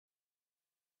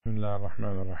بسم الله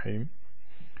الرحمن الرحيم.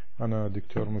 أنا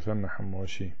دكتور مثنى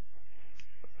حموشي.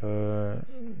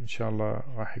 إن شاء الله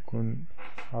راح يكون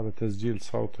هذا تسجيل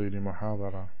صوتي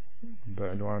لمحاضرة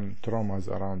بعنوان Traumas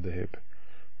around the hip.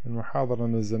 المحاضرة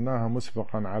نزلناها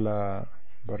مسبقا على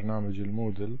برنامج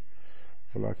المودل،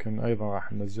 ولكن أيضا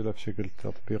راح ننزلها بشكل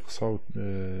تطبيق صوت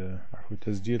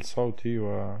تسجيل صوتي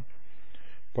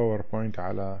وباوربوينت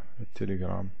على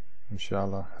التليجرام إن شاء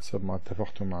الله حسب ما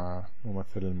اتفقت مع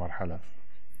ممثل المرحلة.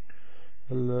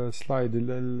 السلايد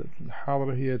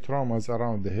الحاضرة هي Traumas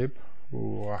around the hip،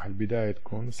 وراح البداية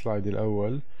تكون السلايد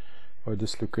الأول هو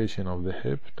dislocation of the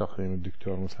hip تقديم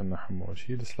الدكتور مثنى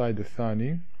حموشي. السلايد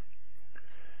الثاني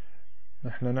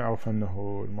نحن نعرف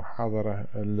أنه المحاضرة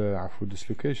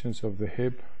dislocations of the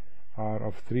hip are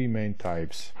of three main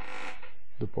types.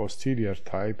 The posterior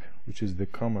type, which is the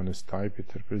commonest type,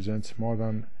 it represents more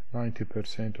than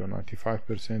 90% or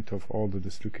 95% of all the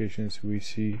dislocations we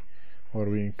see or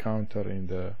we encounter in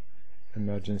the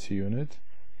emergency unit.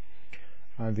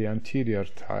 And the anterior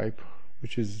type,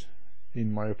 which is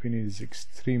in my opinion is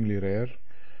extremely rare,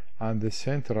 and the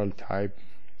central type,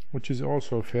 which is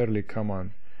also fairly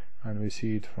common and we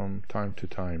see it from time to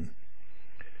time,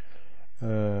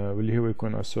 واللي هو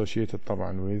يكون associated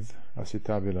طبعا with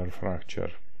acetabular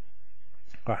fracture.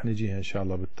 راح نجيها إن شاء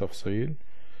الله بالتفصيل.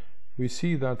 We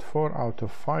see that 4 out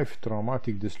of 5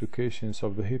 traumatic dislocations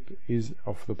of the hip is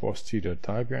of the posterior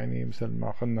type. يعني مثل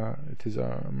ما قلنا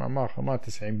ما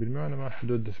 90% وإنما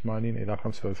حدود 80 إلى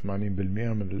 85%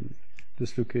 من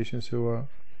dislocations هو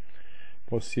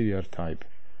posterior type.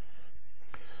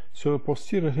 So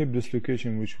posterior hip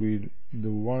dislocation, which the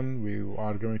one we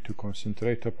are going to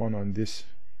concentrate upon on this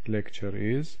lecture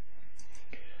is,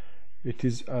 it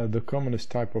is the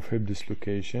commonest type of hip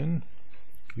dislocation.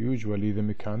 Usually the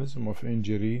mechanism of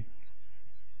injury,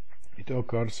 it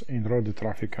occurs in road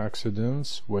traffic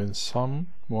accidents when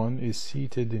someone is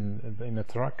seated in a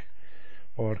truck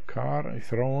or car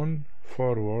thrown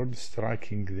forward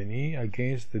striking the knee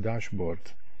against the dashboard.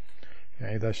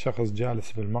 يعني إذا الشخص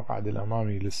جالس بالمقعد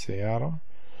الأمامي للسيارة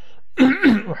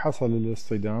وحصل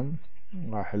الاصطدام،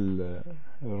 راح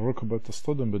الركبة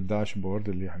تصطدم بالداشبورد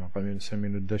اللي احنا قاعدين نسميه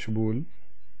الداشبول،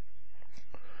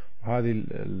 وهذه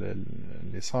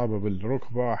الإصابة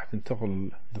بالركبة راح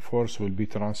تنتقل the force will be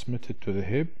transmitted to the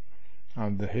hip,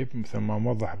 and the hip مثل ما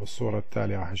موضح بالصورة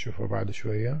التالية راح نشوفها بعد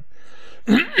شوية.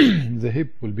 The hip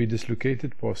will be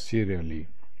dislocated posteriorly.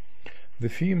 The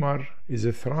femur is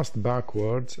thrust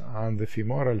backwards and the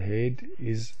femoral head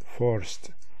is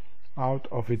forced out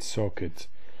of its socket.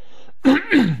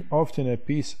 Often a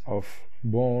piece of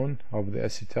bone of the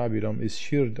acetabulum is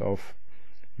sheared off,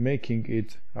 making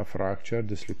it a fracture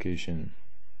dislocation.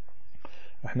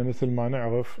 احنا مثل ما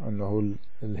نعرف انه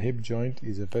hip joint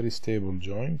is a very stable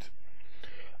joint,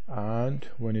 and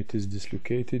when it is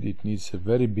dislocated it needs a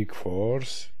very big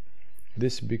force.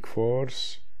 This big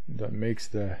force that makes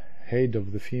the head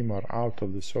of the femur out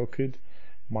of the socket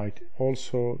might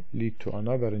also lead to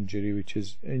another injury, which is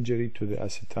injury to the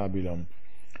acetabulum.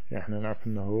 احنا نعرف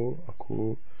انه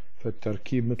اكو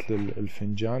فالتركيب مثل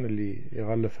الفنجان اللي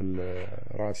يغلف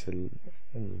راس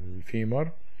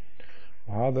الفيمر،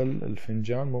 وهذا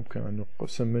الفنجان ممكن أن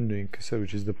قسم منه ينكسر،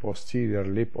 which is the posterior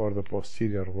lip or the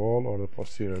posterior wall or the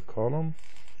posterior column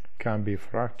can be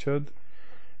fractured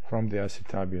from the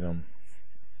acetabulum.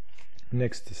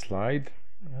 Next slide,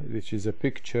 which is a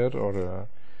picture or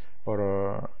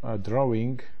a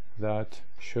drawing that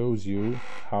shows you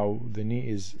how the knee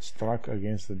is struck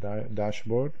against the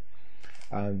dashboard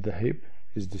and the hip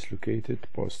is dislocated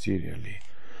posteriorly.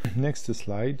 Next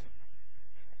slide,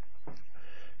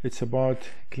 it's about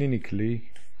clinically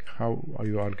how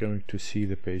you are going to see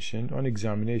the patient. On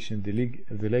examination,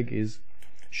 the leg is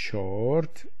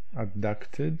short,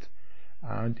 abducted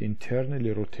and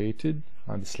internally rotated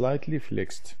and slightly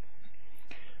flexed.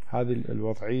 هذه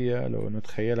الوضعية لو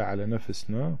نتخيلها على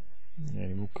نفسنا،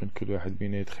 يعني ممكن كل واحد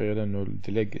بينا يتخيل انه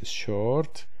the leg is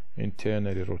short,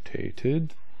 internally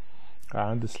rotated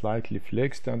and slightly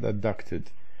flexed and adducted.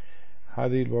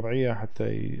 هذه الوضعية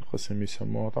حتى قسم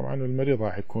يسموها طبعا المريض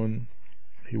راح يكون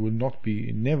he will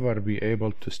never be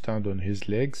able to stand on his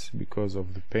legs because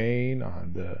of the pain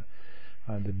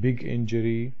and the big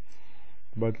injury.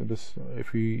 But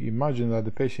if we imagine that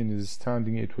the patient is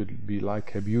standing, it would be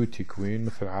like a beauty queen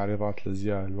مثل عارضات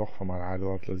الأزياء، الوقفة مع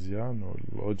عارضات الأزياء إنه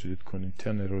الرجل تكون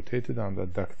internally rotated and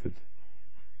adducted.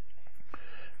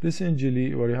 This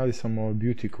injury ولهذا يسموه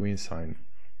beauty queen sign.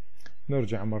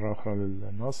 نرجع مرة أخرى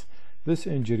للنص. This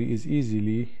injury is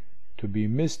easily to be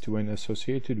missed when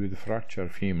associated with fracture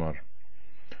femur.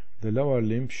 The lower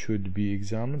limb should be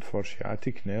examined for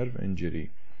sciatic nerve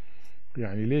injury.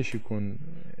 يعني ليش يكون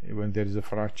when there is a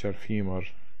fracture femur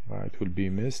right will be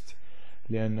missed؟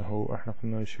 لأنه احنا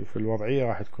قلنا نشوف الوضعية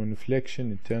راح تكون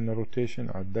flexion, internal rotation,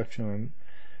 adduction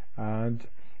and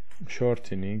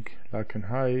shortening، لكن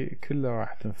هاي كلها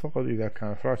راح تنفقد إذا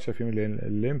كان fracture femur، لأن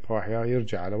الليمب راح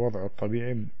يرجع على وضعه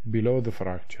الطبيعي below the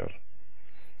fracture.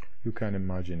 You can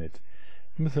imagine it.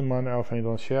 مثل ما نعرف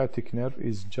أيضا sciatic nerve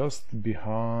is just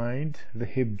behind the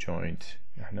hip joint.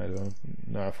 احنا لو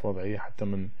نعرف وضعية حتى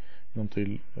من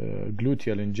ننطي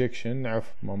gluteal injection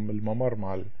نعرف الممر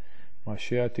مع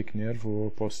sciatic nerve هو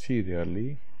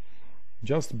posteriorly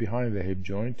just behind the hip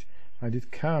joint, and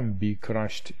it can be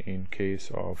crushed in case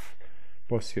of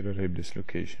posterior hip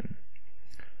dislocation.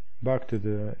 Back to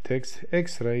the text.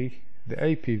 X-ray, the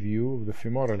AP view of the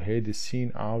femoral head is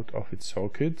seen out of its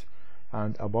socket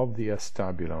and above the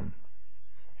acetabulum.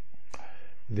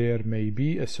 There may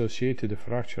be associated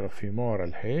fracture of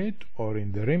femoral head or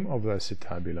in the rim of the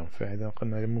acetabulum. فإذا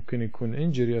قلنا ممكن يكون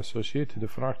injury associated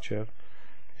fracture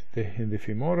in the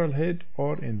femoral head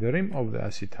or in the rim of the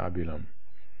acetabulum،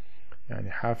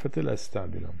 يعني حافة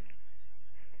الأستابيلم.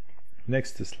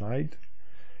 Next slide.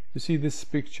 You see this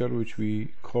picture which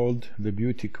we called the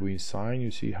beauty queen sign.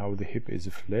 You see how the hip is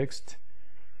flexed,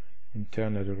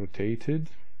 internally rotated,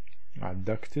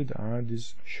 adducted, and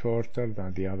is shorter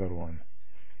than the other one.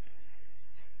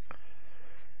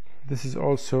 This is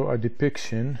also a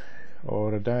depiction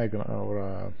or a diagram or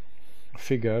a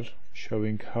figure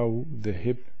showing how the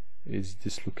hip is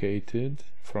dislocated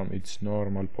from its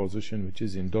normal position, which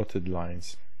is in dotted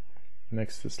lines.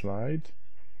 Next slide.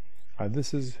 And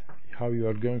this is how you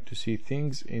are going to see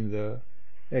things in the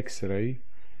X-ray.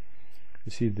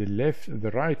 You see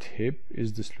the right hip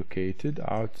is dislocated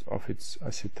out of its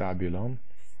acetabulum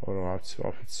or out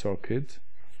of its socket,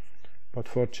 but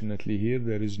fortunately here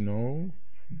there is no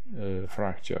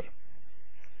fracture.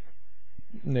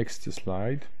 Next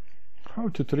slide. How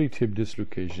to treat hip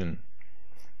dislocation.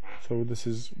 So this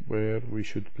is where we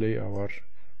should play our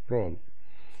role.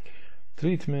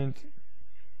 Treatment: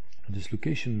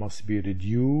 dislocation must be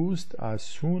reduced as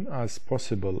soon as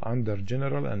possible under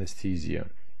general anesthesia.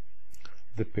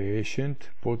 The patient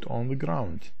put on the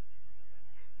ground.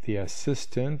 The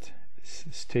assistant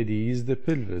steadies the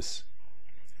pelvis.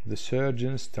 The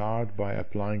surgeon starts by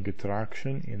applying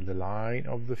traction in the line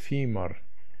of the femur,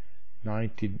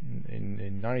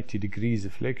 90 degrees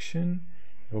flexion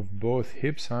of both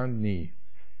hips and knee.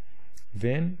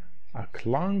 Then a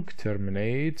clunk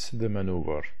terminates the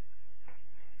maneuver.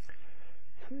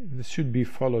 This should be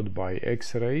followed by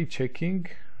X-ray checking,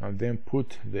 and then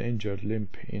put the injured limb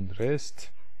in rest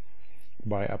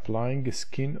by applying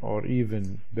skin or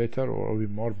even better or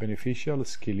even more beneficial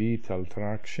skeletal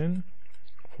traction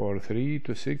for 3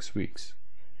 to 6 weeks.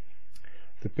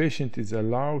 The patient is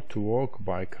allowed to walk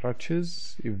by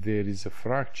crutches. If there is a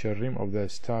fractured rim of the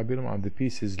acetabulum and the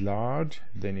piece is large,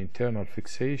 then internal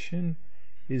fixation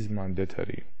is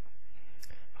mandatory.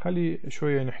 خلي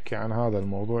شوية نحكي عن هذا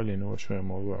الموضوع لأنه شوية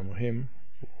موضوع مهم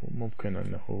وممكن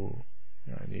أنه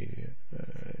يعني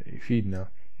يفيدنا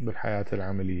بالحياة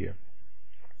العملية.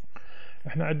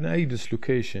 احنا عندنا أي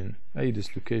dislocation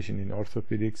in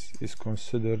orthopedics is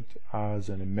considered as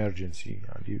an emergency,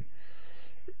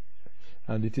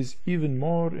 and it is even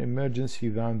more emergency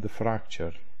than the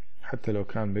fracture. حتى لو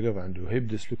كان مريض عنده hip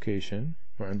dislocation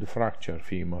وعنده fracture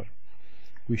femur,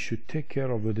 we should take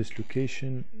care of the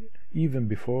dislocation even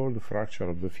before the fracture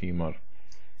of the femur.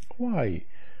 Why?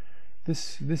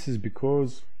 This is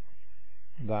because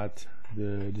that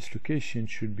the dislocation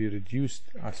should be reduced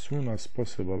as soon as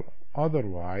possible.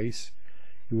 Otherwise,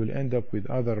 you will end up with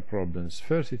other problems.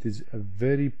 First, it is a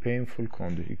very painful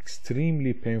condition,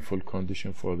 extremely painful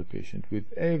condition for the patient.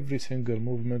 With every single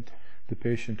movement, the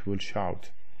patient will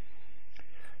shout.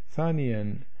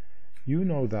 ثانيا, you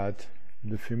know that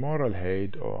the femoral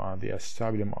head or the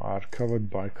acetabulum are covered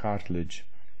by cartilage,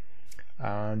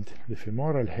 and the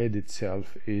femoral head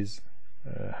itself is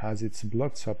has its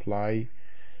blood supply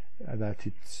that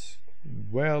it's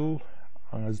well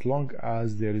as long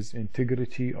as there is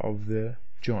integrity of the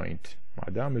joint.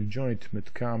 ما دام الجوينت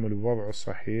متكامل ووضعه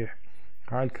صحيح,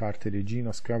 هاي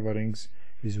cartilaginous coverings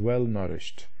is well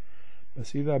nourished.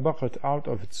 بس إذا بقت out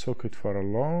of its socket for a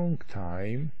long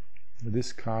time,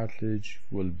 this cartilage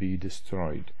will be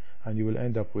destroyed, and you will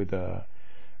end up with a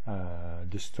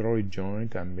destroyed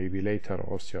joint and maybe later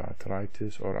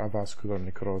osteoarthritis or avascular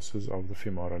necrosis of the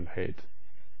femoral head,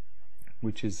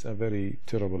 which is a very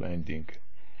terrible ending.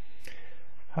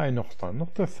 هاي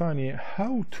النقطة الثانية,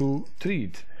 how to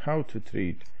treat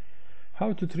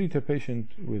a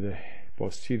patient with a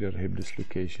posterior hip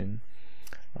dislocation.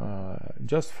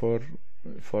 Just for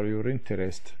your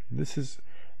interest, this is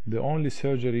the only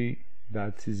surgery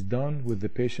that is done with the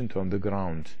patient on the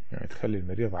ground. يعني تخلي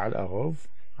المريض على الأغض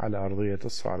على أرضية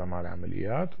الصالة مع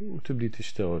العمليات وتبدي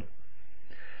تشتغل.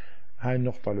 هاي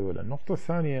النقطة الأولى. النقطة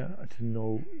الثانية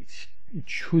إنه it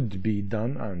should be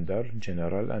done under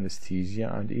general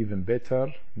anesthesia and even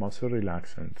better muscle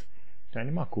relaxant.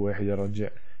 يعني ماكو واحد يرجع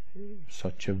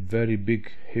such a very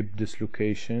big hip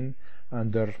dislocation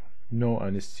under no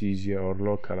anesthesia or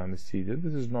local anesthesia.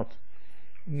 This is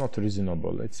not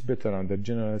reasonable. It's better under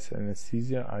general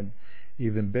anesthesia and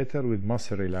even better with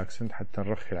muscle relaxant حتى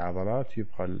نرخي العضلات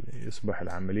يصبح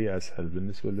العملية أسهل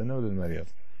بالنسبة لنا وللمريض.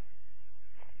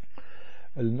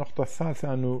 النقطة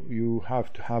الثالثة أنه you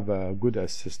have to have a good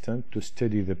assistant to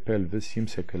steady the pelvis.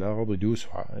 يمسك الأغض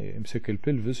يمسك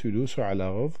البلفس ويدوسه على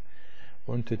الأغض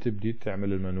وأنت تبدي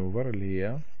تعمل المانوفر اللي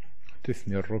هي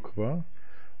تثني الركبة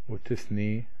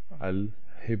وتثني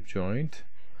الهيب joint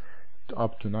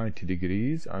up to 90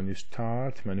 degrees and you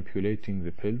start manipulating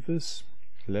the pelvis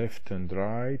left and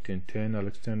right internal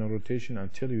external rotation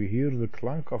until you hear the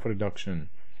clunk of reduction.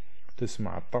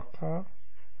 تسمع الطقة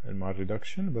مع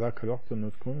reduction بذاك الوقت انه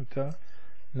تكون انت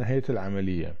نهيت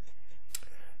العملية.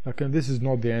 لكن this is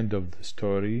not the end of the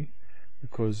story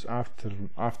because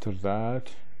after that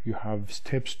you have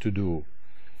steps to do.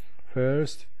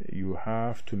 First you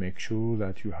have to make sure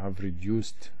that you have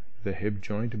reduced the hip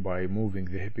joint by moving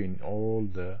the hip in all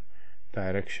the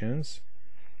directions.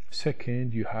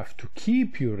 Second you have to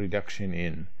keep your reduction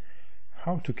in.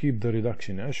 How to keep the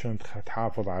reduction؟ عشان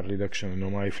تحافظ على الريدكشن انه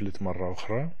ما يفلت مرة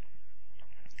اخرى.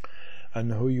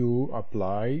 أنه you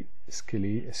apply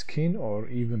skin or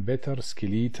even better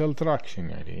skeletal traction.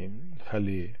 يعني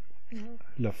نخلي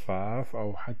لفاف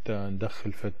أو حتى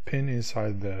ندخل فت pin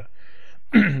inside the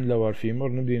lower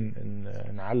femur نبدي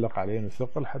نعلق عليه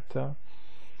نثقل حتى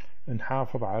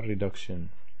نحافظ على الريدكشن.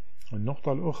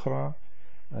 النقطة الأخرى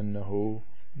أنه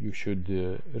you should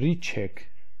recheck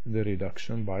the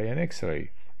reduction by an X-ray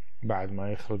بعد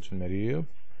ما يخرج المريض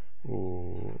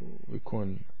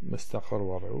ويكون مستقر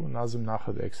وضعه لازم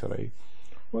ناخذ اكس راي.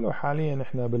 ولو حاليا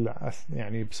احنا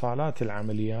يعني بصالات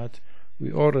العمليات we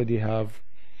already have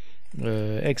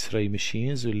X-ray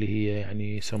machines اللي هي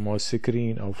يعني يسموها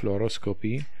سكرين او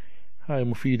فلوروسكوبي. هاي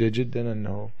مفيدة جدا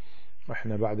انه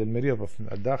احنا بعد المريض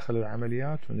داخل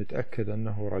العمليات ونتأكد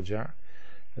انه رجع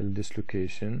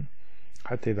الديسلوكيشن.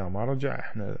 حتى اذا ما رجع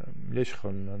احنا ليش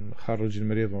نخرج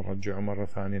المريض ونرجعه مرة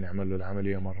ثانية نعمل له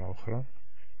العملية مرة اخرى.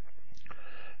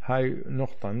 هاي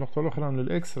نقطة. النقطة الأخرى أن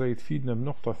الإكس راي تفيدنا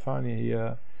بنقطة ثانية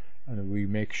هي we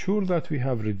make sure that we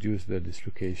have reduced the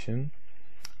dislocation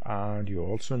and you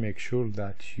also make sure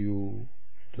that you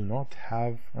do not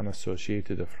have an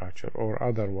associated fracture or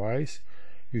otherwise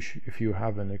if you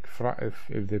have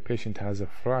if the patient has a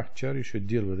fracture you should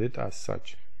deal with it as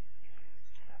such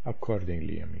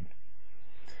accordingly. I mean.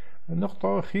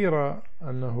 النقطة الأخيرة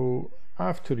أنه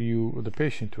after the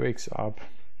patient wakes up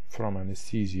from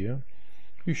anesthesia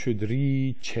you should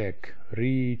recheck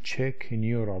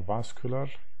neurovascular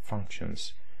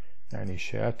functions. يعني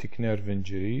sciatic nerve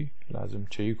injury لازم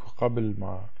تشيكوا قبل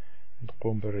ما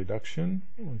نقوم بالريدكشن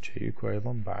ونشيكوا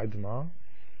أيضا بعد ما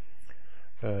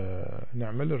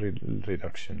نعمل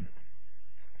الريدكشن.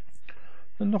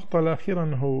 النقطة الأخيرة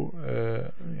أنه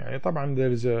يعني طبعا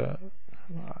there is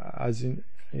as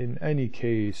in any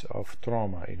case of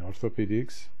trauma in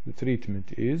orthopedics the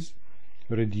treatment is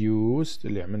reduced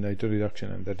اللي عملنا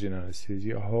reduction under general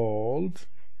anesthesia hold.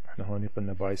 احنا هون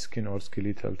قلنا by skin or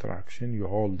skeletal traction you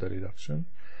hold the reduction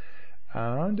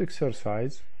and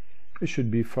exercise. It should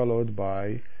be followed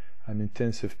by an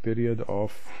intensive period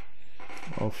of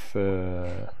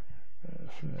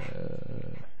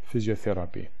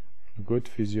physiotherapy, good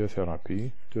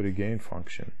physiotherapy to regain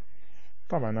function.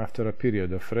 طبعا after a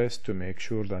period of rest to make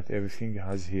sure that everything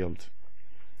has healed.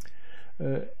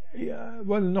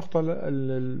 والنقطة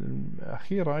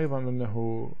الأخيرة أيضا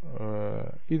أنه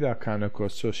إذا كان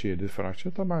associated fracture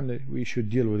طبعا we should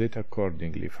deal with it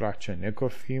accordingly. fracture neck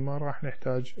of femur راح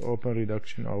نحتاج open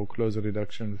reduction أو close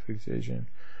reduction with fixation.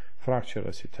 fracture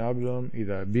acetabulum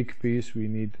إذا big piece we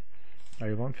need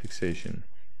أيضا fixation.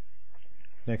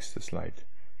 next slide.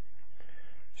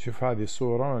 شوف هذه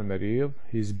الصورة المريض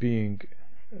he's being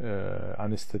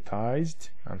anesthetized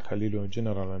هنخليله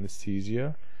general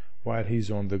anesthesia while he's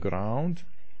on the ground.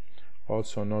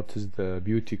 Also notice the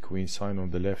beauty queen sign on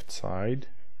the left side,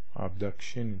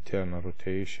 abduction, internal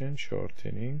rotation,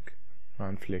 shortening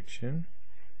and flexion.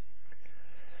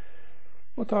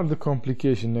 What are the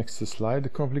complications? Next slide.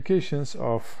 The complications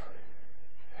of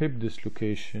hip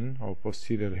dislocation or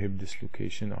posterior hip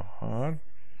dislocation are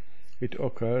it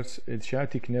occurs,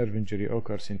 sciatic nerve injury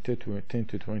occurs in 10 to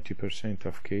 20%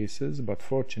 of cases, but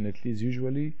fortunately it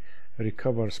usually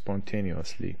recovers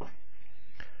spontaneously.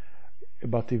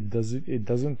 But if it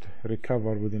doesn't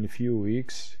recover within a few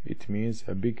weeks, it means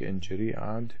a big injury,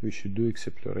 and we should do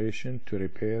exploration to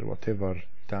repair whatever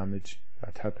damage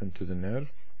that happened to the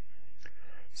nerve.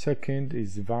 Second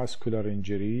is vascular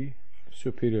injury,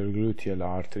 superior gluteal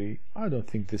artery. I don't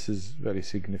think this is very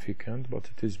significant, but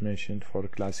it is mentioned for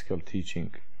classical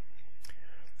teaching.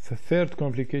 The third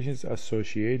complication is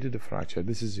associated fracture.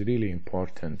 This is really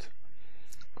important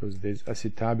because there's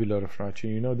acetabular fracture.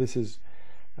 You know, this is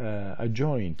a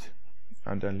joint,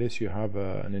 and unless you have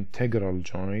an integral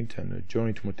joint and a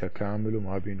joint متكامل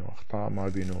وما بينه أخطاء ما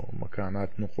بينه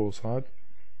مكانات نقوصات,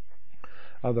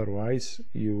 otherwise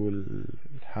you will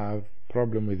have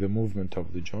problem with the movement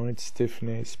of the joint,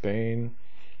 stiffness, pain,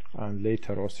 and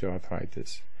later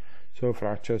osteoarthritis. So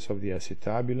fractures of the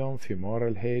acetabulum,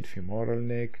 femoral head, femoral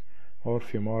neck, or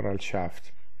femoral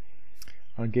shaft.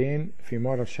 Again,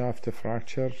 femoral shaft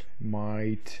fracture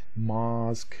might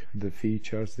mask the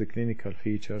features, the clinical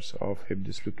features of hip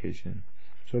dislocation.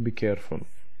 So be careful.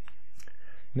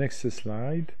 Next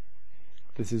slide.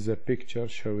 This is a picture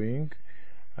showing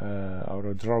or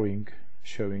a drawing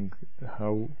showing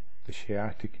how the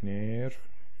sciatic nerve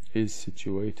is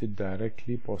situated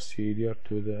directly posterior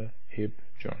to the hip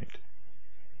joint.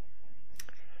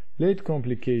 Late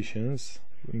complications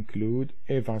include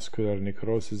avascular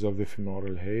necrosis of the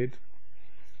femoral head,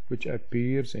 which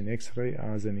appears in X-ray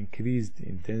as an increased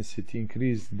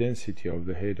density of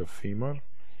the head of femur,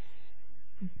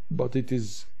 but it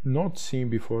is not seen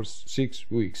before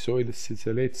 6 weeks, so it's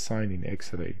a late sign in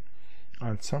X-ray,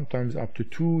 and sometimes up to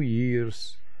 2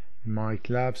 years might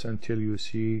lapse until you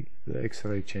see the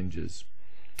X-ray changes.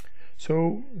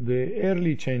 So the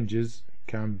early changes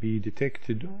can be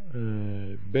detected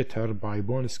better by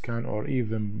bone scan, or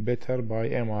even better by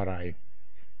MRI.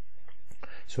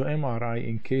 So MRI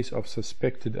in case of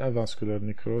suspected avascular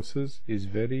necrosis is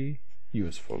very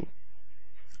useful.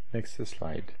 Next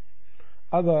slide.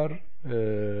 Other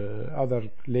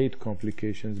late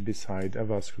complications beside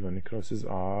avascular necrosis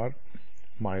are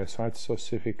myositis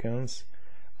ossificans,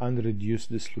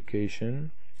 unreduced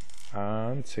dislocation,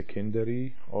 and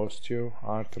secondary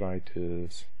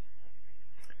osteoarthritis.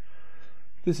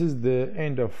 This is the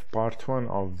end of part 1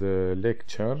 of the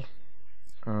lecture,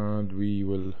 and we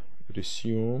will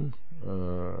resume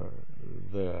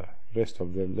the rest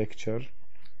of the lecture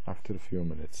after a few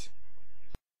minutes.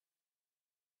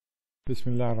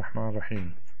 Bismillah ar-Rahman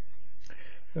ar-Rahim.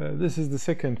 This is the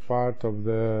second part of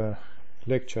the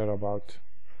lecture about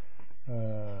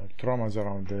traumas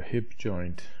around the hip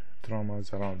joint.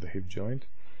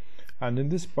 And in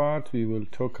this part we will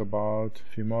talk about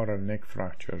femoral neck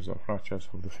fractures, or fractures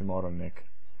of the femoral neck.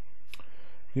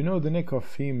 You know, the neck of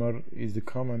femur is the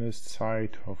commonest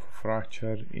site of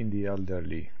fracture in the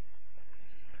elderly,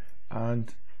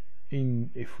 and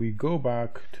if we go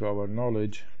back to our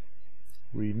knowledge,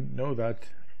 we know that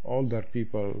older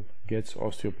people gets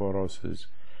osteoporosis,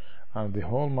 and the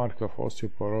hallmark of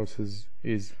osteoporosis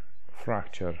is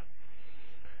fracture.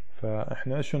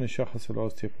 فاحنا شلون نشخص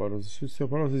الاوستيوبوروسيس؟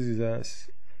 Osteoporosis is a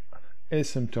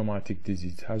asymptomatic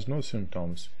disease, it has no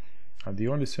symptoms, and the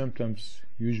only symptoms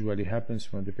usually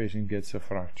happens when the patient gets a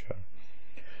fracture.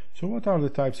 So what are the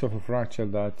types of a fracture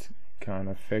that can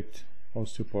affect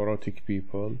osteoporotic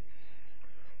people?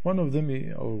 One of them,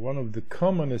 or one of the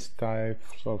commonest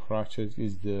types of fractures,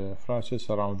 is the fractures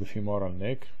around the femoral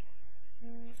neck,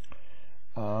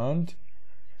 and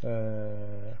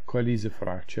Colles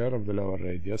fracture of the lower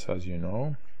radius, as you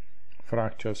know,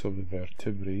 fractures of the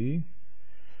vertebrae,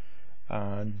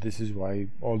 and this is why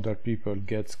older people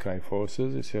get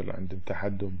kyphosis, يصير عندهم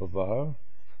تحدب بالظهر,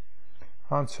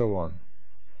 and so on.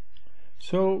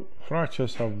 So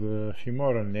fractures of the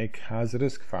femoral neck has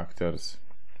risk factors.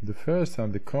 The first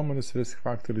and the commonest risk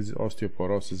factor is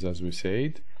osteoporosis, as we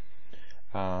said,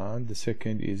 and the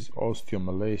second is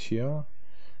osteomalacia.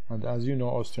 And as you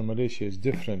know, osteomalacia is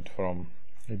differs from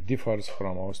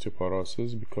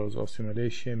osteoporosis, because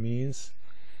osteomalacia means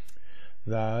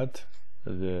that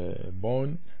the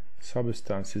bone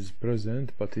substance is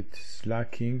present, but it is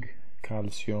lacking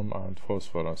calcium and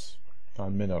phosphorus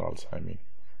and minerals, I mean.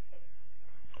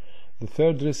 The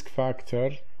third risk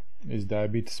factor is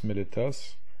diabetes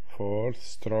mellitus. Fourth,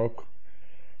 stroke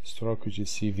which is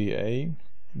CVA,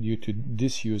 due to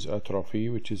disuse atrophy,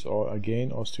 which is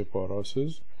again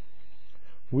osteoporosis.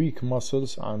 Weak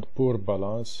muscles and poor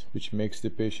balance, which makes the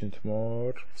patient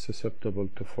more susceptible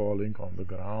to falling on the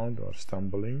ground or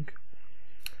stumbling.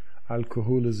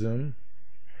 Alcoholism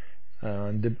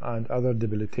and other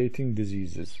debilitating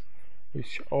diseases.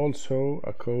 which also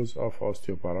a cause of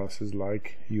osteoporosis,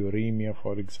 like uremia,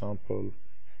 for example,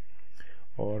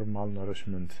 or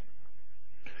malnourishment.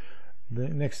 The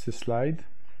next slide.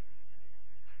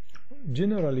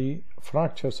 Generally,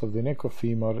 fractures of the neck of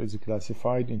femur is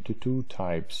classified into two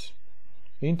types: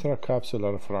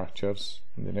 intracapsular fractures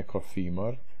in the neck of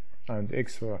femur and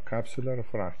extracapsular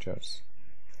fractures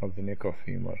of the neck of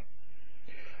femur.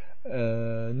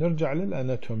 نرجع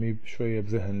للأناتومي بشوية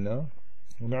بذهننا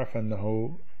ونعرف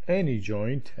أنه any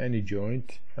joint,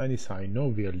 any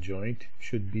synovial joint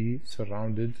should be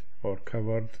surrounded or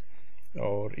covered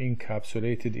or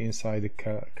encapsulated inside a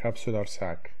capsular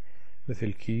sac،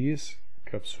 مثل كيس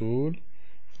كبسول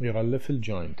يغلف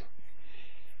الجوينت.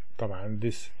 طبعا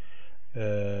this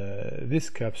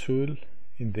capsule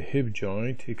in the hip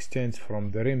joint extends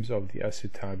from the rims of the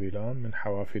acetabulum من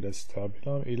حوافي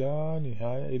acetabulum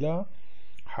إلى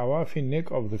حوافي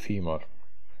neck of the femur.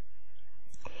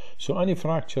 So any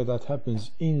fracture that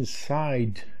happens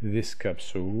inside this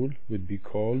capsule would be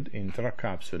called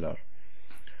intracapsular,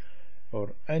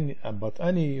 but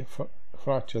any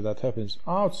fracture that happens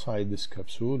outside this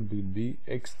capsule would be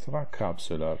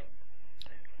extracapsular.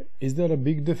 Is there a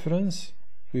big difference?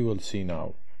 We will see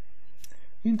now.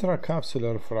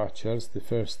 Intracapsular fractures, the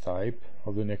first type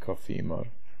of the neck of femur.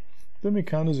 The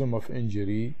mechanism of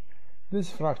injury: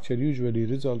 this fracture usually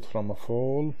results from a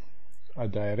fall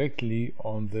directly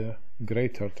on the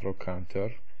greater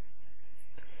trochanter.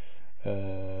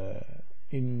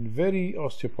 In very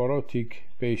osteoporotic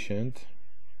patient,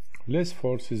 less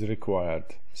force is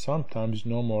required, sometimes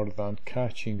no more than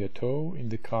catching a toe in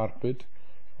the carpet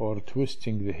or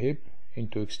twisting the hip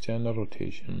into external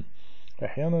rotation.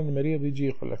 احيانا المريض يجي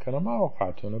يقول لك انا ما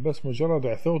وقعت، انا بس مجرد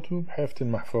عثوته بحيفة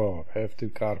المحفوظة بحيفة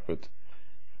الكاربت.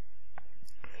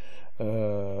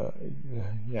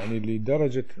 يعني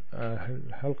لدرجة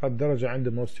حلقة درجة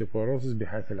عندهم osteoporosis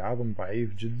بحيث العظم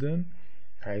ضعيف جدا،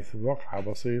 حيث وقعة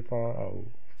بسيطة أو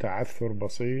تعثر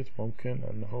بسيط ممكن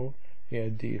أنه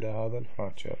يؤدي إلى هذا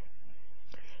الفراكشر.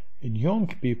 In young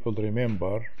people,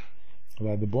 remember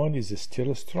that the bone is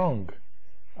still strong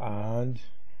and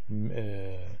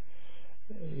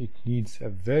it needs a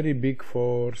very big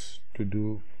force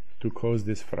to cause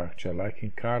this fracture, like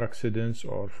in car accidents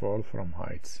or fall from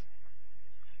heights.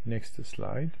 Next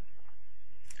slide.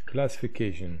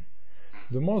 Classification.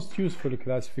 The most useful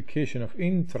classification of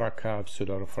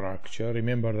intracapsular fracture,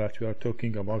 remember that we are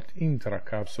talking about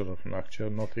intracapsular fracture,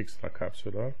 not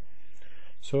extracapsular.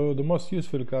 So the most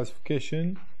useful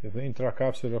classification of the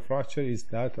intracapsular fracture is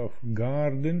that of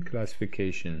Garden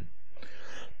classification.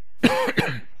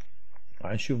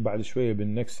 هنشوف بعد شوية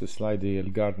بالnext slide هي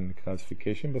Garden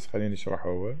classification، بس خلينا نشرحه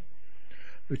هو،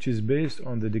 which is based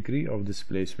on the degree of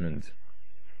displacement.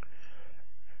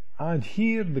 And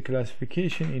here the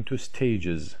classification into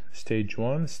stages: stage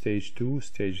 1, stage 2,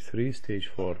 stage 3, stage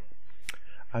 4.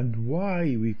 And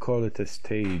why we call it a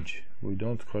stage? We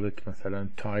don't call it مثلا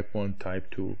type 1,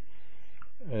 type 2.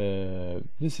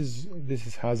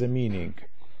 This has a meaning.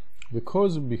 The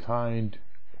cause behind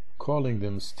calling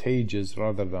them stages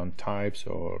rather than types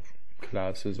or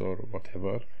classes or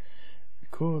whatever,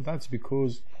 that's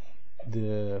because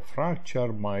the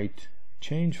fracture might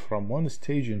change from one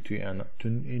stage into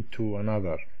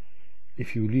another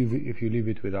if you leave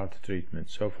it without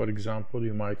treatment. So for example,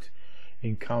 you might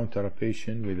encounter a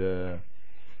patient with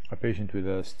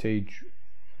a stage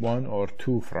 1 or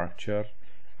 2 fracture,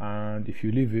 and if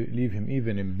you leave him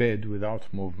even in bed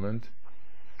without movement,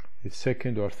 the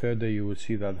second or third day you will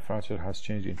see that the fracture has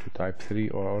changed into type 3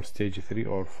 or stage 3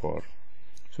 or 4.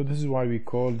 So this is why we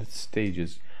call it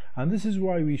stages, and this is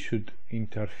why we should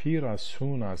interfere as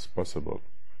soon as possible.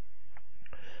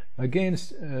 Again,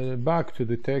 back to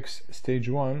the text, stage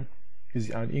 1 is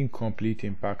an incomplete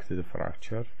impacted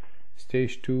fracture.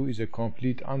 Stage 2 is a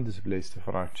complete undisplaced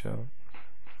fracture.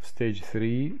 Stage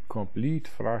 3, complete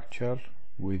fracture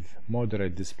with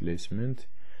moderate displacement.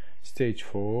 Stage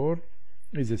 4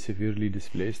 is a severely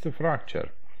displaced fracture.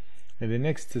 In the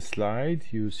next slide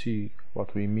you see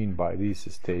what we mean by these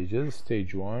stages.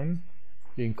 Stage 1,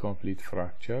 incomplete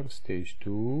fracture. Stage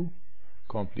 2,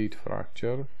 complete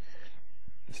fracture.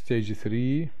 Stage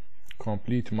 3,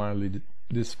 complete mildly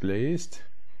displaced.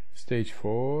 Stage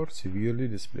 4, severely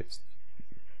displaced.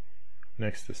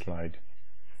 Next slide.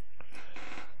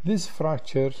 This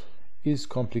fracture is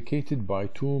complicated by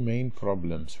two main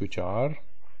problems, which are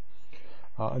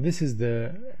this is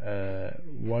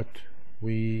what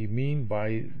we mean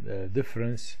by the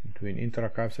difference between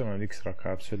intracapsular and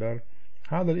extracapsular.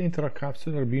 هذا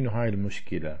الانتراكابسولار بينه هاي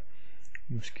المشكلة.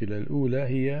 المشكلة الأولى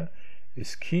هي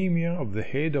ischemia of the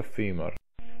head of femur.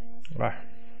 راح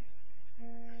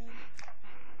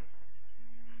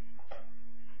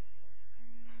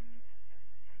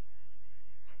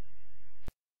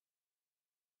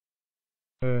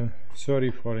Sorry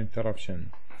for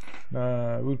interruption.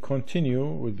 We'll continue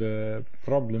with the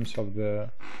problems of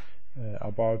the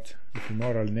about the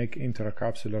femoral neck,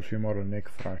 intracapsular femoral neck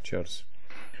fractures.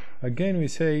 Again, we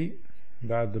say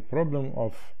that the problem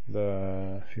of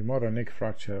the femoral neck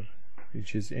fracture,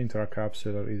 which is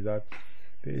intracapsular, is that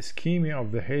the ischemia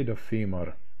of the head of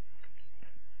femur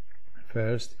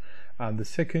first, and the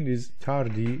second is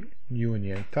tardy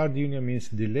union. Tardy union means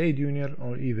delayed union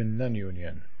or even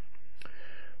non-union.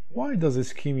 Why does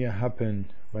ischemia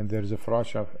happen when there is a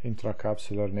fracture of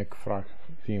intracapsular neck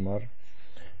femur?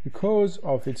 Because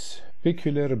of its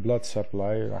peculiar blood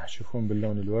supply. راح تشوفون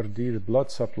باللون الوردي. The blood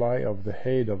supply of the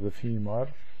head of the femur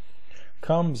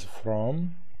comes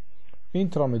from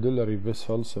intramedullary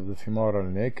vessels of the femoral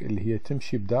neck اللي هي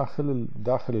تمشي داخل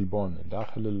البون،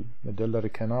 داخل medullary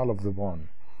canal of the bone.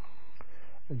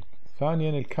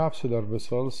 ثانيا الكابسولار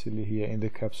vessels اللي هي in the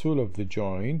capsule of the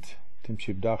joint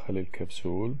تمشي بداخل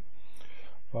الكبسول.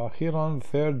 وأخيرا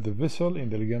third the vessel in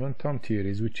the ligamentum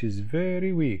teres which is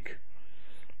very weak.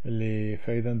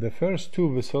 فإذا the first two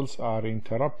vessels are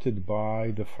interrupted by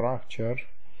the fracture.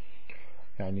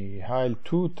 يعني هاي ال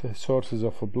two sources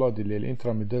of blood اللي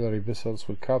الانتراميدولاري vessels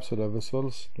والكابسولار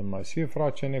vessels لما يصير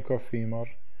fracture neck of femur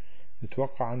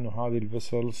نتوقع انه هذه ال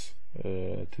vessels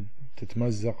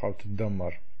تتمزق او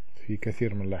تتدمر في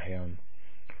كثير من الأحيان.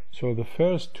 So the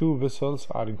first two vessels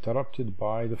are interrupted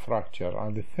by the fracture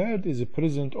and the third is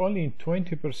present only in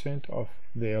 20% of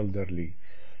the elderly.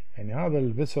 يعني هذا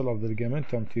الفيسل of the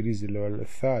ligamentum teres اللي هو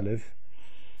الثالث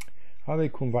هذا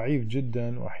يكون ضعيف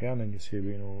جدا واحيانا يصير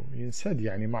ينسد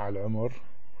يعني مع العمر.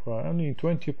 ف only in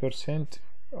 20%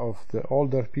 of the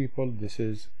older people this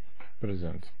is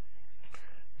present.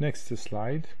 Next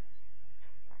slide.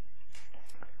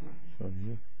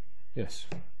 Yes.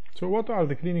 So what are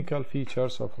the clinical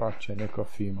features of fracture neck of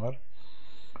femur?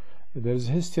 There is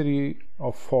history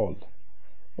of fall.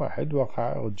 واحد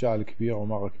وقع رجال كبير أو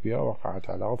مرة كبيرة وقعت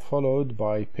على الأرض followed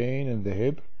by pain in the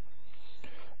hip.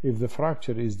 If the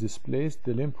fracture is displaced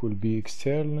the limb will be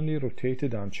externally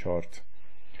rotated and short.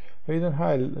 فإذا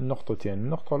هاي النقطتين.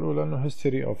 النقطة الأولى إنه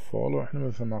history of fall وإحنا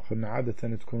مثل ما قلنا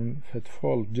عادة تكون فت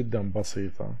fall جدا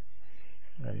بسيطة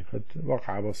يعني فت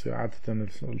وقعة بسيطة. عادة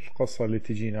القصة اللي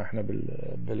تجينا إحنا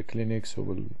بالكلينيكس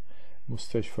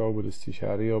وبالمستشفى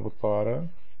وبالاستشارية وبالطوارئ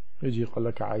يجي يقول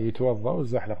لك يتوضأ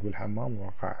ويزحلق بالحمام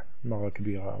ووقع مرة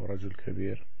كبيرة أو رجل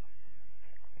كبير.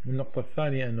 النقطة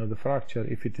الثانية أنه the fracture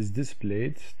if it is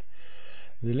displaced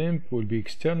the limb will be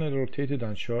externally rotated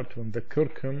and short when the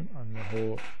curcum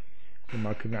أنه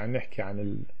لما كنا عم نحكي عن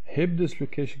ال hip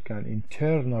dislocation كان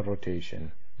internal rotation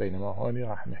بينما هون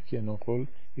راح نحكي أنه نقول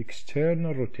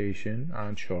external rotation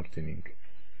and shortening.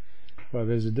 Well,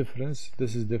 there's a difference.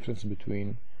 This is the difference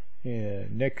between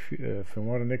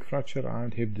femoral neck fracture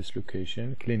and hip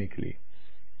dislocation clinically.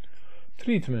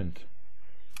 Treatment.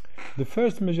 The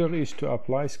first measure is to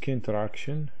apply skin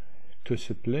traction to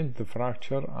splint the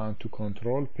fracture and to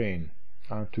control pain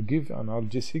and to give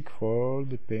analgesic for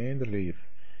the pain relief.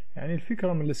 يعني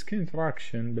الفكرة من السكين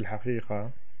traction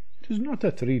بالحقيقة it is not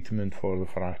a treatment for the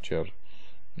fracture.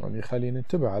 يعني خلينا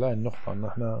ننتبه على النقطة إنه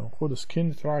إحنا نقول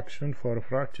skin traction for a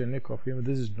fracture neck of femur.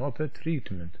 This is not a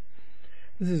treatment.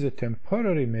 This is a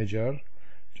temporary measure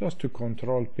just to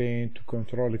control pain, to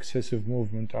control excessive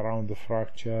movement around the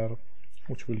fracture,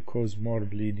 which will cause more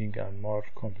bleeding and more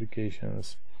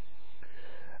complications,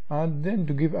 and then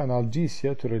to give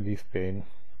analgesia to relieve pain.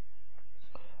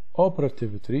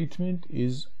 Operative treatment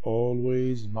is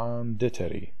always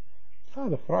mandatory.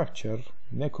 هذا fracture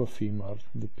neck of femur,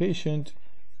 the patient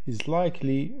is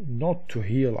likely not to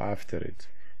heal after it.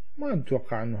 ما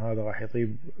نتوقع انه هذا راح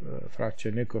يطيب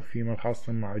fracture neck of femur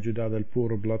خاصة مع وجود هذا ال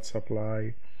poor blood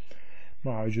supply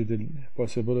مع وجود ال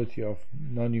possibility of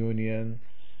non-union.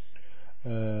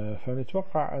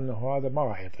 فنتوقع انه هذا ما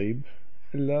راح يطيب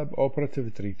الا ب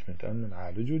operative treatment ان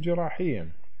نعالجه جراحيا.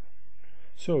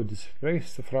 So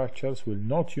displaced fractures will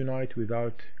not unite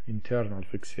without internal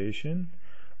fixation.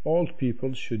 All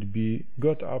people should be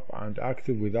got up and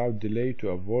active without delay to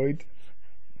avoid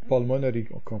pulmonary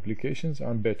complications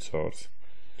and bed sores.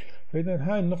 فإذا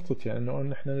هاي النقطة يعني إنه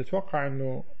نحن نتوقع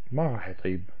إنه ما راح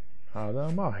يطيب هذا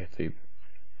ما راح يطيب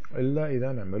إلا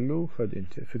إذا نعمل له فد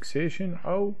fixation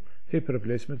أو hip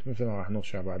replacement مثل ما راح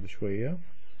نرجع بعد شوية.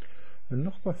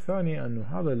 النقطة الثانية إنه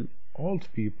هذا ال old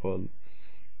people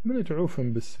من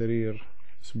تعوفهم بالسرير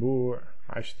أسبوع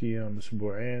 10 أيام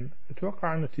أسبوعين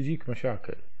أتوقع إنه تجيك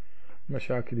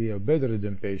مشاكل هي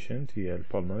bedridden patient هي ال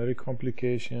pulmonary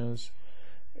complications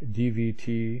DVT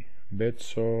bed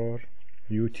sore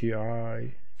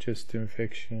UTI chest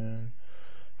infection.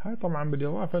 هاي طبعا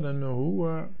بالإضافة لأنه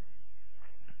هو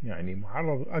يعني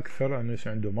معرض أكثر أنه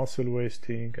يصير عنده muscle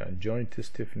wasting and joint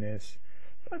stiffness.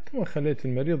 أنت ما خليت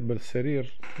المريض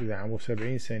بالسرير إذا عمره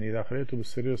 70 سنة، إذا خليته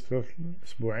بالسرير 3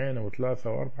 أسبوعين أو 3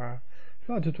 أو 4،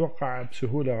 لا تتوقع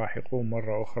بسهولة راح يقوم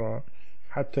مرة أخرى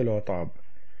حتى لو طاب.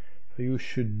 You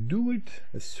should do it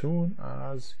as soon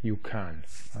as you can,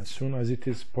 as soon as it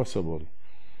is possible.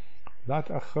 لا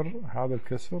تأخر هذا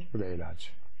الكسر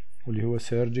بالعلاج، واللي هو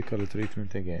surgical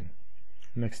treatment again.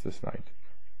 Next slide.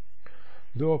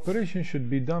 The operation should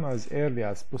be done as early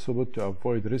as possible to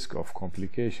avoid risk of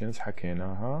complications.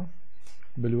 حكيناها.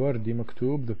 بالوردي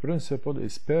مكتوب the principle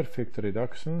is perfect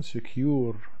reduction,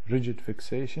 secure rigid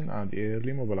fixation and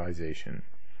early mobilization.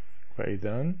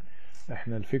 فإذا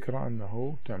احنا الفكرة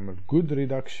انه تعمل good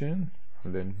reduction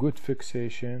and then good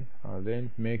fixation and then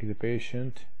make the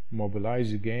patient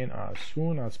mobilize again as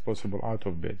soon as possible out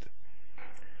of bed.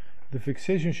 The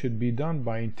fixation should be done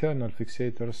by internal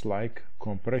fixators like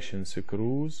compression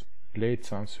screws,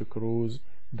 plates and screws,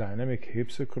 dynamic hip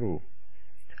screw.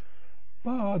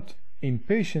 But in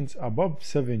patients above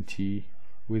 70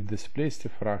 with displaced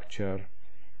fracture,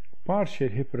 partial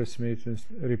hip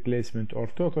replacement or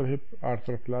total hip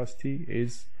arthroplasty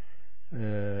is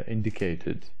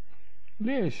indicated.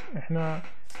 ليش؟ احنا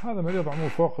هذا مريض عمره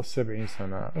فوق 70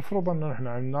 سنة، افرض انه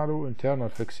احنا عملنا له internal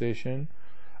fixation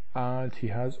and he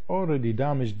has already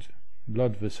damaged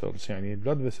blood vessels، يعني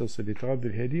blood vessels اللي تغذي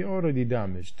الهدي already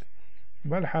damaged.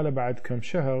 بهالحالة بعد كم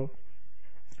شهر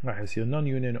راح يصير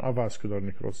non-union avascular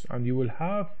necrosis and you will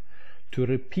have to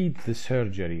repeat the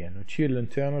surgery، يعني تشيل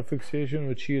الانترنال fixation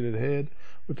وتشيل الهيد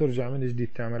وترجع من جديد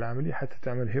تعمل عملية حتى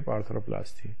تعمل hip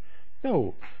arthroplasty.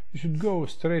 No, you should go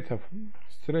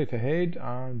straight ahead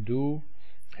and do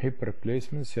hip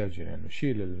replacement surgery، يعني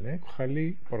شيل النك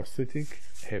وخلي prosthetic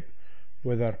hip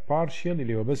whether partial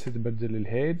اللي هو بس تبدل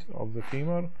الهيد of the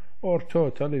femur or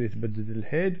total اللي تبدل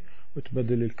الهيد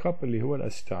وتبدل الكاب اللي هو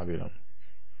الاستابيلم.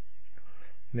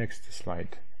 Next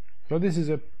slide. So this is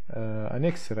an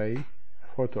X-ray,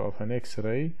 photo of an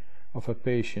X-ray of a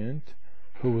patient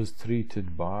who was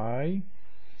treated by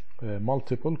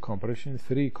multiple compression,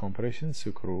 3 compression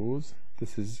screws.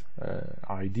 This is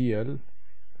ideal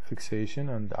fixation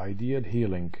and ideal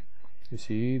healing. You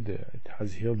see it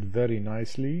has healed very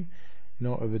nicely.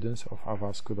 No evidence of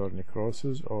avascular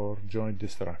necrosis or joint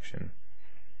destruction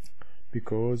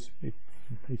because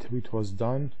it was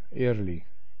done early.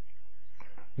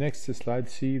 Next slide.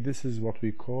 See, this is what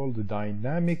we call the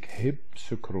dynamic hip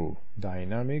screw.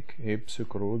 Dynamic hip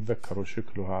screw. تذكروا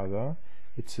شكله هذا.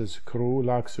 It's a screw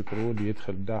لاك screw اللي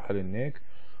يدخل داخل النك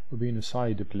وبينه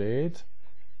side plate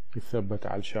يثبت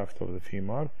على الشافت of the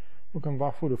femur، وكان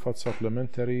ضافوا له فت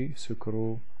supplementary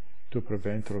screw to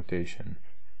prevent rotation.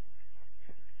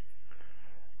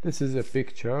 This is a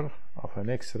picture of an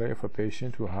X-ray of a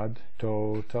patient who had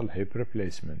total hip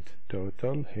replacement.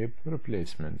 Total hip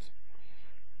replacement.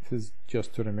 This is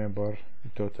just to remember the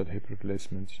total hip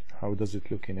replacement. How does it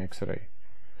look in X-ray?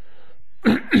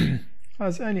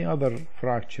 As any other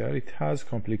fracture, it has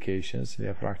complications.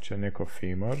 The fracture neck of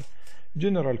femur.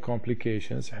 General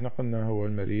complications. احنا قلنا هو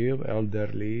المريض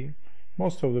elderly.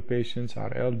 Most of the patients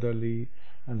are elderly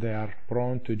and they are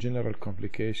prone to general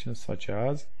complications such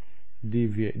as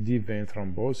deep vein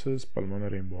thrombosis,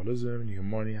 pulmonary embolism,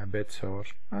 pneumonia, bed sore,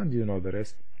 and you know the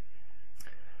rest.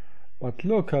 But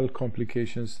local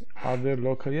complications, are there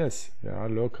local? Yes, there are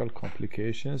local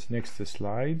complications. Next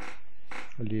slide.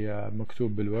 اللي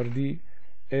مكتوب بالوردي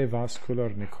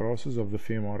avascular necrosis of the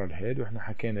femoral head، واحنا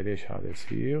حكينا ليش هذا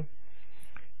يصير.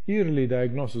 Early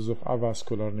diagnosis of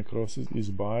avascular necrosis is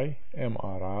by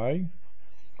MRI.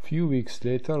 Few weeks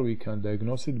later we can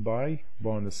diagnose it by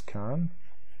bone scan.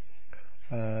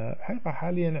 حقيقة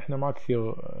حاليا احنا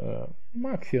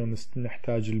ما كثير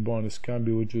نحتاج البون سكان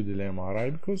بوجود ال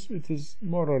MRI because it is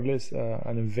more or less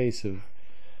an invasive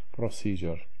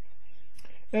procedure.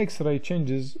 X-ray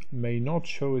changes may not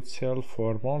show itself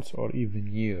for months or even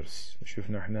years.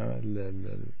 شفنا احنا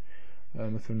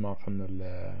مثل ما قلنا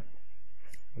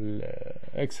ال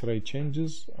X-ray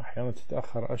changes احيانا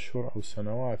تتأخر اشهر او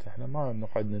سنوات، احنا ما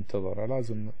نقعد ننتظرها،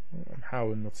 لازم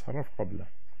نحاول نتصرف قبله.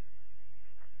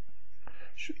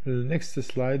 next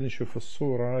slide نشوف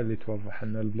الصورة اللي توضح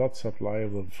لنا البلد سبلاي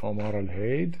ضد femoral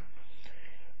head.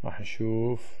 راح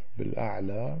نشوف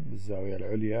بالأعلى بالزاوية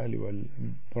العليا اللي هو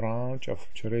البرانش اوف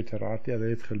obturator artery،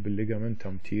 هذا يدخل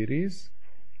بالليجامنتوم تيريز،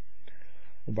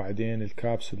 وبعدين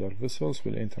الكابسولار فيسلز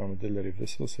والانتراميدلري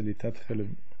فيسلز اللي تدخل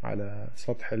على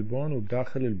سطح البون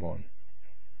وبداخل البون.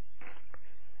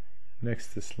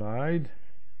 next slide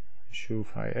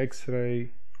نشوف هاي X-ray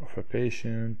of a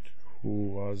patient who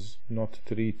was not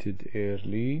treated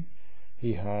early.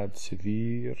 He had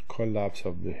severe collapse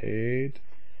of the head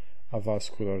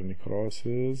avascular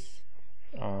necrosis,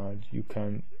 and you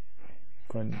can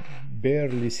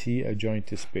barely see a joint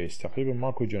space. تقريبا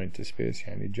ماكو joint space،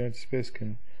 يعني joint space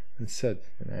كان انسد،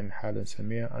 يعني حالة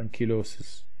نسميها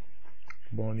ankylosis،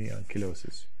 bony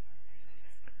ankylosis.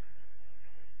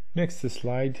 Next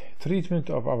slide. Treatment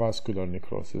of avascular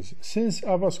necrosis. Since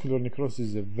avascular necrosis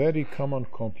is a very common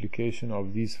complication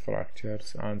of these fractures,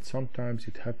 and sometimes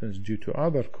it happens due to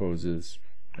other causes،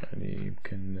 يعني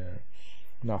يمكن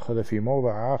ناخذها في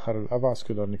موضع آخر.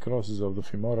 avascular necrosis of the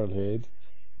femoral head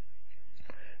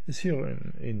is here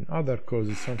in other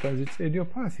causes. Sometimes it's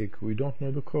idiopathic, we don't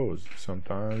know the cause.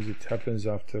 Sometimes it happens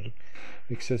after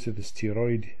excessive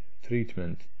steroid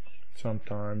treatment,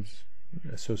 sometimes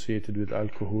associated with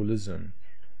alcoholism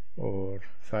or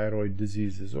thyroid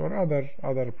diseases or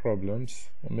other problems,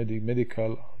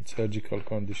 medical and surgical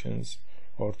conditions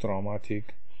or traumatic.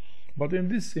 But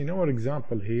in our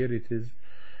example here, it is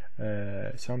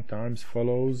sometimes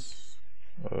follows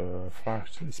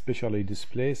fracture, especially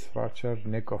displaced fracture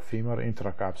neck of femur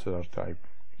intracapsular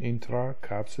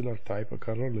type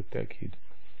أكرر للتأكيد.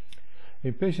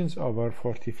 In patients over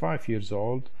 45 years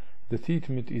old, the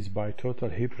treatment is by total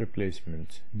hip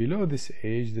replacement. Below this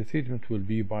age, the treatment will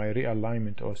be by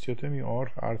realignment osteotomy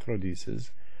or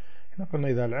arthrodesis. احنا قلنا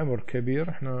إذا العمر كبير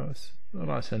احنا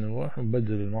رأسا نروح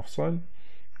ونبدل المفصل.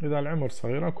 إذا العمر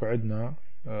صغير اكو عندنا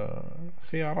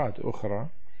خيارات أخرى،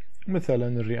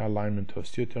 مثلا الريالاينمنت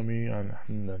اوستيوتومي، يعني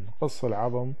احنا نقص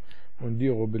العظم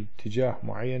ونديره باتجاه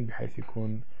معين بحيث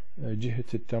يكون جهة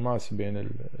التماس بين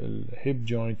الهيب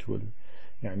جوينت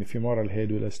يعني femoral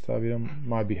head والاستابيلم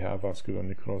ما بها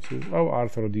avascular necrosis، أو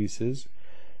arthrodesis،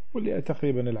 واللي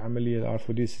تقريبا العملية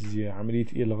الارثروديسيس هي عملية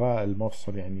إلغاء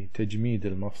المفصل، يعني تجميد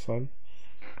المفصل.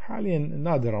 حاليا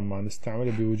نادرا ما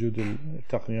نستعمله بوجود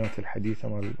التقنيات الحديثة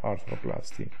مال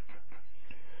الارثروبلاستي.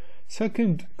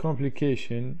 Second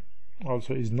complication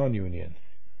also is non-union.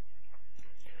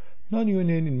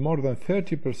 Non-union in more than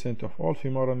 30% of all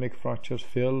femoral neck fractures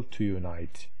fail to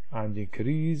unite and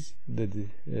increase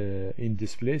in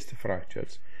displaced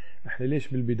fractures. احنا ليش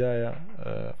بالبداية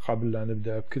قبل لا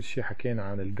نبدأ بكل شيء حكينا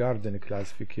عن الجاردن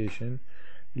كلاسيفيكيشن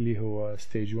اللي هو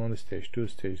stage 1 stage 2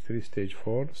 stage 3 stage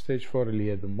 4. stage 4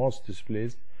 اللي هي the most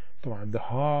displaced. طبعا the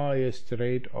highest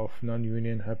rate of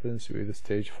non-union happens with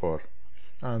stage 4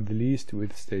 and the least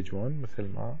with stage 1 مثل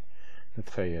ما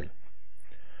نتخيل.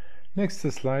 Next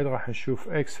slide راح نشوف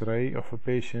X-ray of a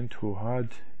patient who had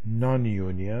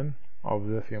non-union of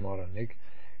the femoral neck.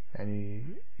 يعني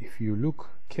if you look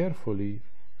carefully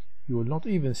you will not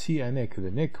even see a neck.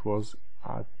 The neck was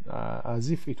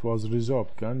as if it was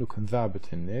resolved، كأنه كان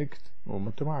ثابت النك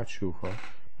وانت ما عاد تشوفه.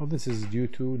 Well, this is due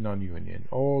to non-union,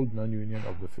 old non-union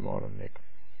of the femoral neck.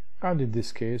 And in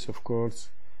this case, of course,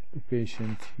 the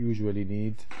patient usually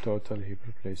needs total hip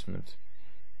replacement.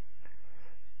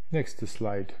 Next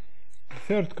slide. The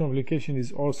third complication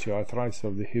is osteoarthritis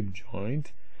of the hip joint.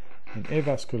 And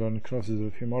avascular necrosis of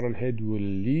the femoral head will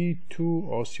lead to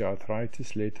osteoarthritis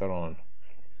later on.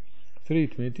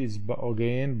 Treatment is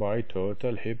again by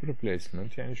total hip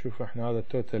replacement. يعني شوف احنا هذا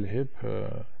total hip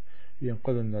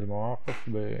ينقذ لنا المواقف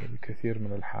بكثير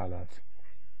من الحالات.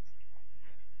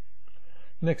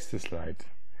 Next slide.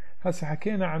 هسه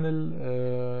حكينا عن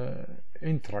ال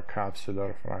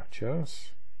intracapsular fractures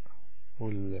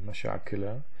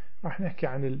والمشاكلها. راح نحكي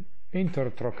عن ال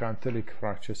intertrochanteric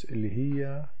fractures اللي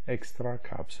هي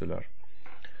extracapsular.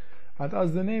 And as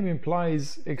the name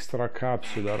implies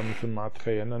extracapsular مثل ما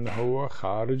تخيلنا انه هو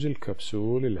خارج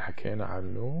الكبسول اللي حكينا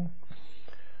عنه.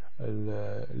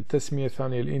 التسمية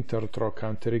الثانية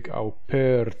الانترتروكانتريك او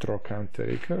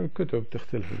بيرتروكانتريك، الكتب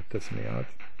تختلف بالتسميات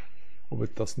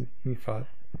وبالتصنيفات.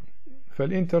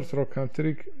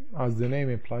 فالانترتروكانتريك as the name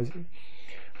implies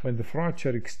when the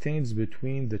fracture extends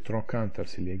between the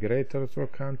trochanters اللي greater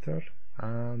trochanter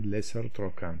and lesser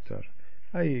trochanter.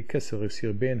 أي كسر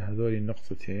يصير بين هذول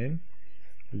النقطتين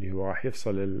اللي هو راح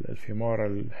يفصل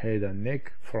الفيمورال head and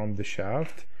neck from the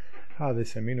shaft، هذا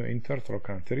يسمينه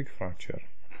intertrochanteric fracture.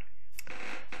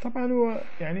 طبعا هو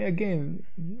يعني again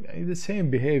the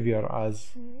same behavior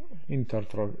as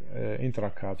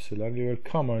intracapsular اللي هو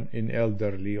common in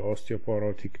elderly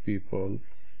osteoporotic people.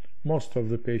 Most of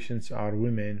the patients are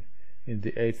women in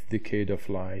the 8th decade of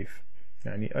life،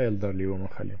 يعني elderly women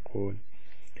خلينا نقول.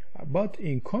 But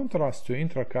in contrast to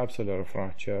intracapsular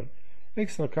fracture,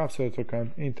 extracapsular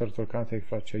intertrochanteric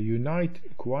fracture unite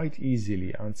quite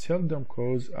easily and seldom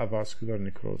cause avascular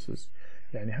necrosis.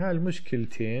 يعني هاي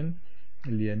المشكلتين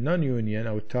اللي هي non-union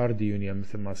أو tardy union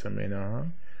مثل ما سميناها.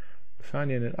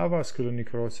 ثانيا الافاسكولار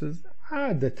necrosis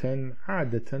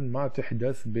عادة ما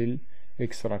تحدث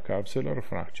بالextracapsular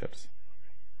fractures.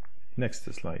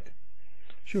 Next slide.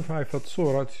 شوف هاي فد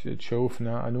صورة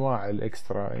تشوفنا أنواع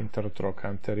الإكسترا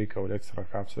انترتروكانتريك أو الإكسترا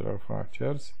كابسولار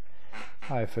فراكتشرز.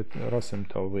 هاي فد رسم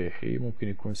توضيحي، ممكن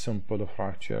يكون simple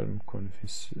fracture، ممكن في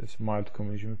mild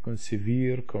comminution، ممكن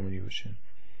severe comminution.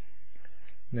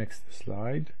 next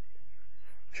slide.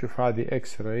 شوف هذه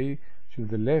X-ray. شوف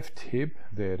the left hip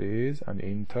there is an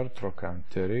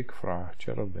intertrochanteric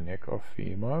fracture of the neck of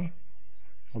femur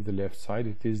of the left side.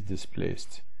 It is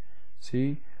displaced.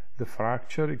 See, the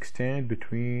fracture extends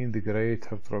between the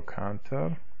greater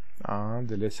trochanter and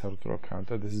the lesser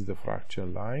trochanter. This is the fracture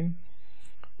line,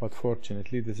 but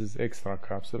fortunately this is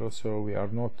extracapsular, so we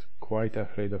are not quite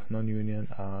afraid of non-union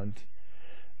and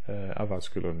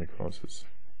avascular necrosis.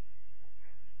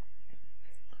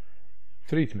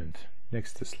 Treatment.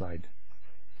 Next slide.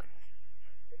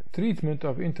 Treatment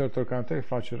of intertrochanteric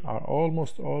fracture are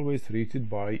almost always treated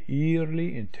by early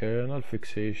internal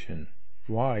fixation.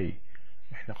 Why?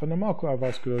 احنا قلنا ماكو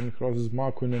avascular necrosis،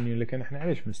 ماكو non-union، لكن احنا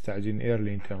ليش مستعجلين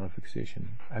early internal fixation؟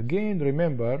 Again,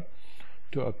 remember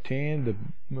to obtain the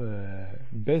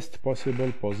best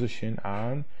possible position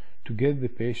and to get the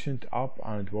patient up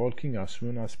and walking as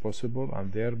soon as possible,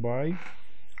 and thereby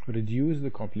reduce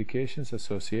the complications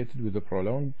associated with the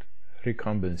prolonged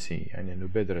recumbency، يعني انه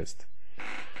bed rest.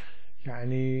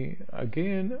 يعني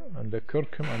again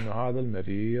نذكركم انه هذا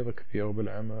المريض كبير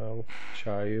بالعمر،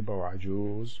 شايب او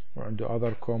عجوز، وعنده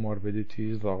other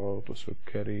comorbidities، ضغط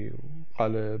وسكري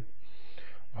وقلب،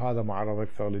 وهذا معرض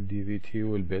اكثر للدي في تي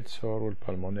والبيت سور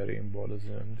والبلمونري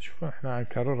امبوليزم. شوف احنا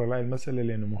نكرر هاي المسألة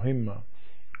لانه مهمة.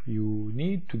 You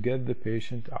need to get the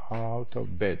patient out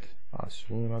of bed as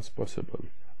soon as possible,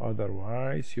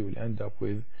 otherwise you will end up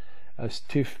with a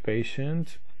stiff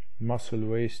patient, muscle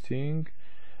wasting,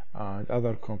 and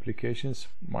other complications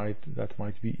that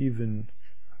might be even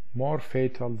more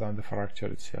fatal than the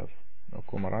fracture itself.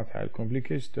 أكو مرات هاي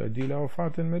complications تؤدي إلى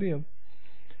وفاة المريض.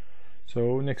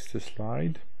 So next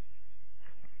slide.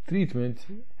 Treatment.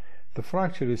 The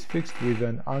fracture is fixed with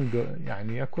an angle.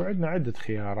 يعني أكو عندنا عدة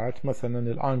خيارات،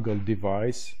 مثلا الانجل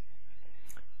device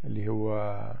اللي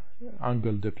هو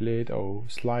angled plate أو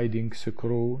sliding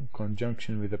screw in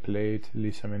conjunction with a plate اللي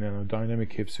يسمونه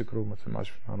dynamic hip screw مثل ما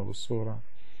شفنا هنا بالصورة.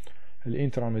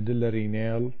 الانتراميدلري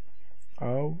نيل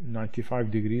أو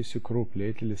 95 degree screw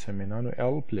plate اللي سميناه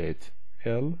L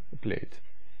plate.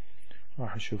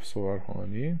 راح نشوف صور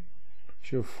هوني.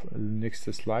 شوف النكست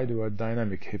سلايد هو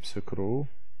dynamic hip screw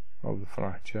of the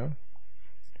fracture.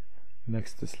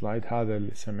 next slide هذا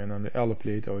اللي سميناه L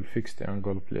plate أو fixed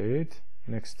angle plate.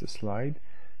 next slide.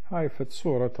 هاي فد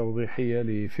صورة توضيحية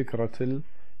لفكرة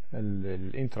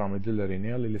الانتراميدلري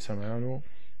نيل اللي سميناه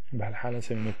بهالحالة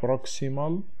سميناه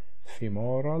proximal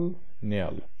femoral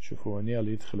nail. شوفوا نيل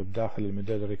يدخل بداخل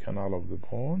الميدالري canal of the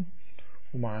bone،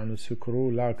 ومعنا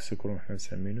سكرو لاك سكرو احنا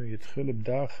نسمينه يدخل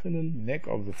بداخل ال neck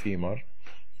of the femur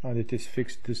and it is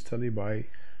fixed distally by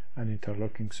an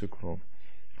interlocking screw.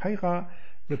 حقيقة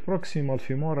the proximal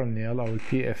femoral nail أو ال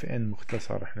PFN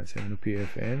مختصر احنا نسمينه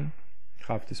PFN،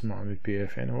 خاف تسمعوا من ال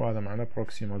PFN، وهذا معناه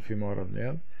proximal femoral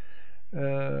nail.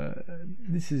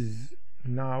 This is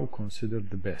now considered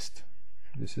the best.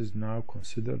 This is now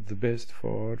considered the best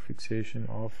for fixation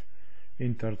of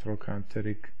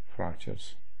intertrochanteric fractures.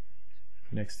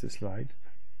 Next slide.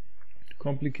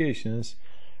 Complications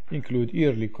include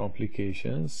early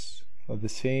complications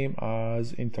the same as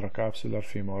intracapsular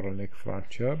femoral neck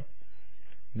fracture.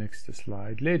 Next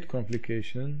slide. Late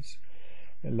complications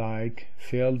like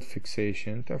failed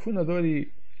fixation. تعرفون هذول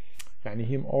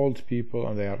يعني هم old people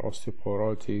and they are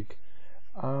osteoporotic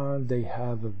and they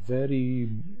have a very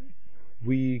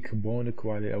weak bone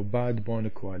quality أو bad bone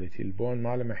quality. البون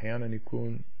مالهم أحيانا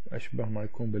يكون أشبه ما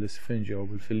يكون بالإسفنجة أو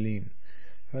بالفلين،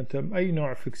 فأنت بأي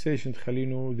نوع fixation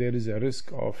تخلينه there is a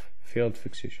risk of failed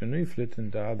fixation، يفلت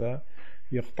عند هذا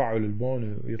يقطعه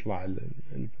للبون ويطلع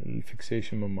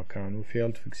الفixation من مكانه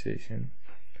failed fixation.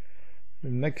 The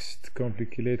next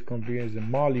complication is a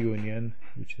malunion,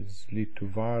 which is lead to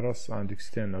varus and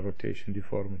external rotation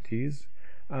deformities,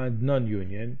 and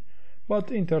non-union. But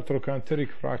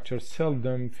intertrochanteric fractures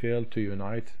seldom fail to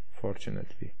unite,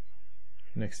 fortunately.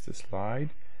 Next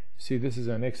slide. See, this is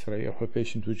an X-ray of a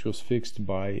patient which was fixed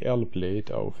by L plate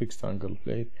or fixed angle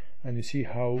plate, and you see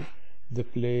how the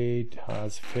plate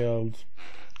has failed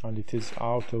and it is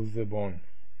out of the bone.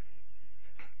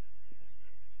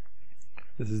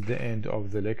 This is the end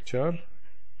of the lecture.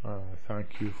 Thank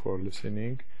you for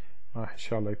listening. إن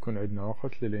شاء الله يكون عندنا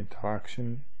وقت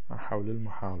للinteraction حول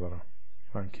المحاضرة.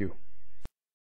 Thank you.